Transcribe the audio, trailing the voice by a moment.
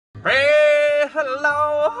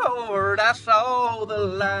Lord, I saw the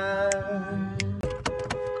light.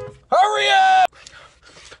 Hurry up!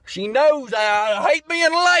 She knows I hate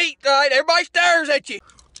being late. Everybody stares at you.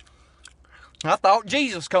 I thought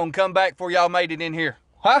Jesus gonna come back before y'all made it in here.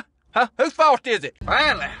 Huh? Huh? Whose fault is it?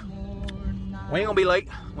 Finally. We ain't gonna be late.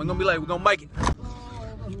 We ain't gonna be late. We're gonna make it.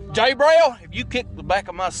 Jay Braille, if you kick the back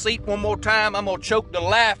of my seat one more time, I'm gonna choke the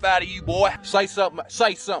life out of you, boy. Say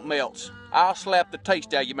something else. I'll slap the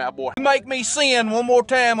taste out of your mouth, boy. You make me sin one more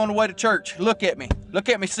time on the way to church. Look at me. Look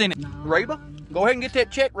at me sinning. Reba, go ahead and get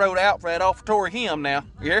that check wrote out for that offertory hymn now.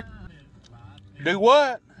 You hear? Do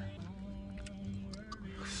what?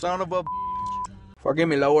 Son of a... Forgive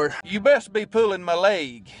me, Lord. You best be pulling my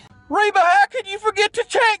leg. Reba, how could you forget the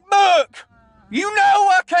checkbook? You know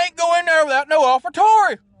I can't go in there without no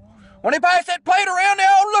offertory. When they pass that plate around, they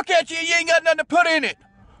all look at you. You ain't got nothing to put in it.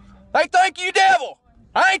 They think you devil.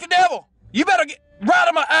 I ain't the devil. You better get right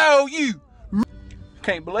on my IOU.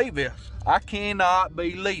 Can't believe this. I cannot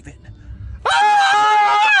believe it.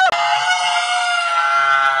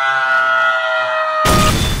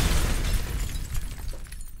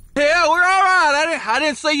 Yeah, we're all right. I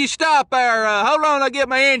didn't see you stop there. Hold on, I'll get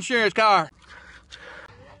my insurance card.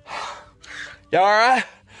 Y'all all right?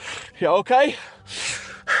 Y'all okay?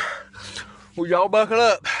 Well, y'all buckle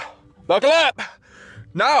up. Buckle up.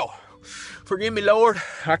 No. Forgive me, Lord.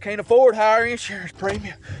 I can't afford higher insurance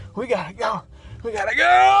premium. We gotta go. We gotta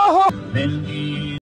go.